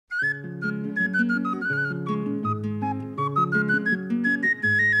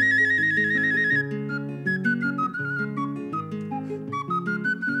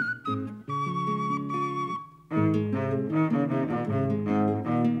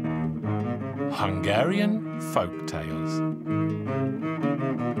Hungarian Folk Tales.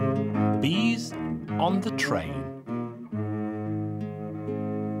 Bees on the Train.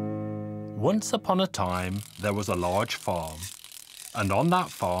 Once upon a time, there was a large farm, and on that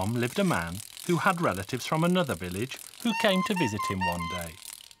farm lived a man who had relatives from another village who came to visit him one day.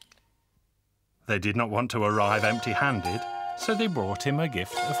 They did not want to arrive empty-handed, so they brought him a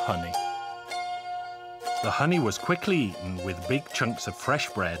gift of honey. The honey was quickly eaten with big chunks of fresh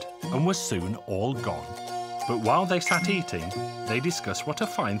bread and was soon all gone. But while they sat eating, they discussed what a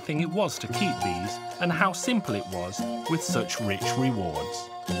fine thing it was to keep bees and how simple it was with such rich rewards.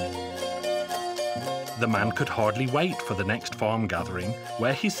 The man could hardly wait for the next farm gathering,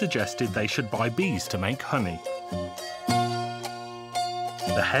 where he suggested they should buy bees to make honey.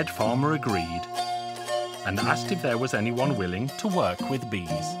 The head farmer agreed and asked if there was anyone willing to work with bees.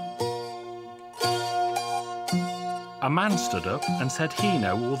 A man stood up and said he knew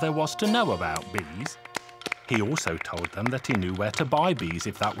all there was to know about bees. He also told them that he knew where to buy bees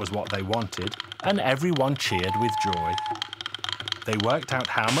if that was what they wanted, and everyone cheered with joy. They worked out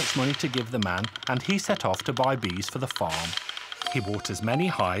how much money to give the man, and he set off to buy bees for the farm. He bought as many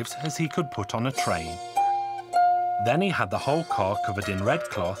hives as he could put on a train. Then he had the whole car covered in red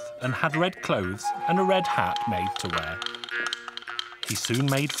cloth and had red clothes and a red hat made to wear. He soon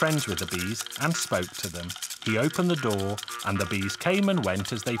made friends with the bees and spoke to them. He opened the door, and the bees came and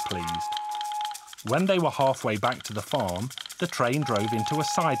went as they pleased. When they were halfway back to the farm, the train drove into a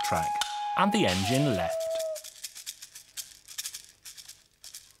sidetrack, and the engine left.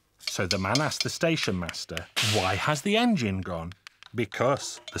 So the man asked the station master, "Why has the engine gone?"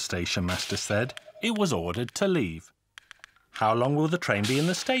 "Because," the station master said, "it was ordered to leave." "How long will the train be in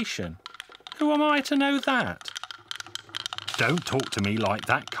the station?" "Who am I to know that?" "Don't talk to me like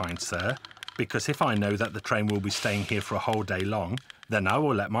that, kind sir, because if I know that the train will be staying here for a whole day long, then I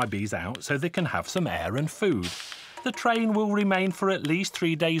will let my bees out so they can have some air and food." "The train will remain for at least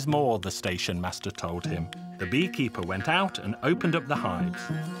 3 days more," the station master told him. The beekeeper went out and opened up the hives.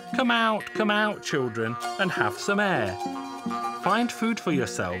 Come out, children, and have some air. Find food for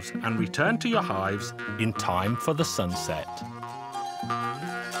yourselves and return to your hives in time for the sunset."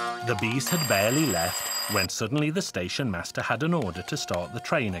 The bees had barely left when suddenly the station master had an order to start the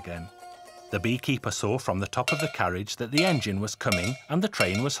train again. The beekeeper saw from the top of the carriage that the engine was coming and the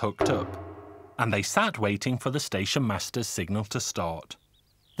train was hooked up, and they sat waiting for the station master's signal to start.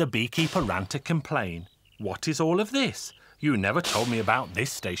 The beekeeper ran to complain. "What is all of this? You never told me about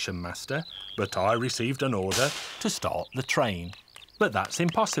this, station master, but I received an order to start the train. But that's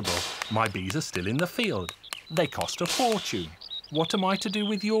impossible. My bees are still in the field. They cost a fortune." "What am I to do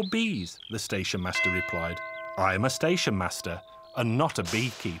with your bees?" the station master replied. "I am a station master and not a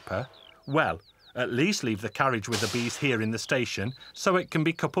beekeeper." "Well, at least leave the carriage with the bees here in the station so it can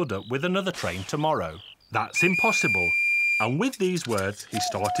be coupled up with another train tomorrow." "That's impossible." And with these words, he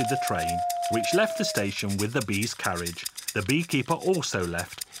started the train, which left the station with the bees' carriage. The beekeeper also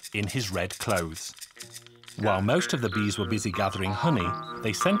left in his red clothes. While most of the bees were busy gathering honey,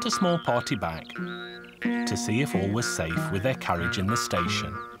 they sent a small party back to see if all was safe with their carriage in the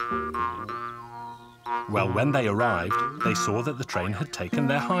station. Well, when they arrived, they saw that the train had taken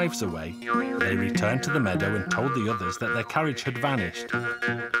their hives away. They returned to the meadow and told the others that their carriage had vanished.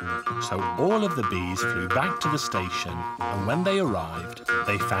 So all of the bees flew back to the station, and when they arrived,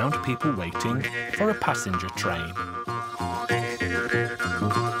 they found people waiting for a passenger train.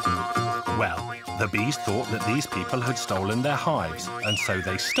 Well, the bees thought that these people had stolen their hives, and so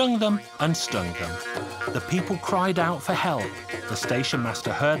they stung them and stung them. The people cried out for help. The station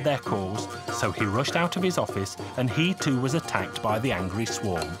master heard their calls, so he rushed out of his office, and he too was attacked by the angry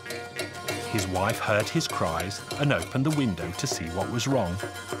swarm. His wife heard his cries and opened the window to see what was wrong.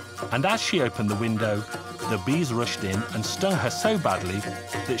 And as she opened the window, the bees rushed in and stung her so badly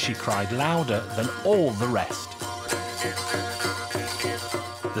that she cried louder than all the rest.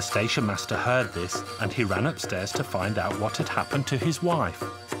 The station master heard this, and he ran upstairs to find out what had happened to his wife.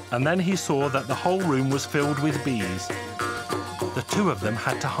 And then he saw that the whole room was filled with bees. The two of them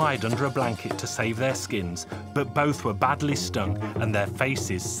had to hide under a blanket to save their skins, but both were badly stung and their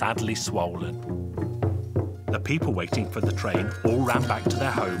faces sadly swollen. The people waiting for the train all ran back to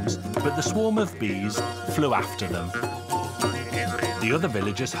their homes, but the swarm of bees flew after them. The other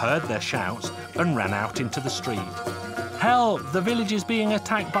villagers heard their shouts and ran out into the street. "Help! The village is being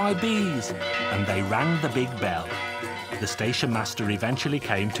attacked by bees!" And they rang the big bell. The station master eventually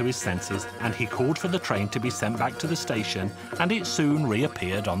came to his senses and he called for the train to be sent back to the station, and it soon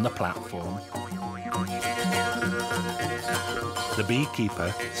reappeared on the platform. The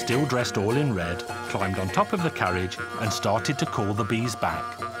beekeeper, still dressed all in red, climbed on top of the carriage and started to call the bees back.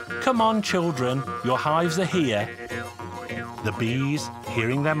 "Come on, children, your hives are here." The bees,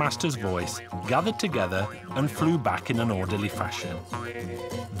 hearing their master's voice, gathered together and flew back in an orderly fashion.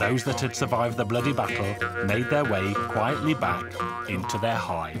 Those that had survived the bloody battle made their way quietly back into their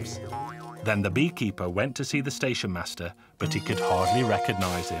hives. Then the beekeeper went to see the station master, but he could hardly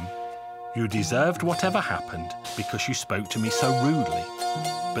recognize him. "You deserved whatever happened because you spoke to me so rudely."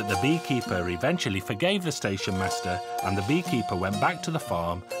 But the beekeeper eventually forgave the station master, and the beekeeper went back to the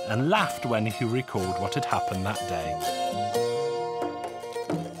farm and laughed when he recalled what had happened that day.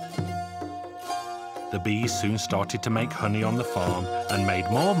 The bees soon started to make honey on the farm and made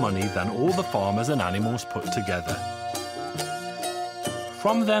more money than all the farmers and animals put together.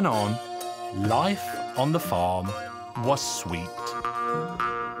 From then on, life on the farm was sweet.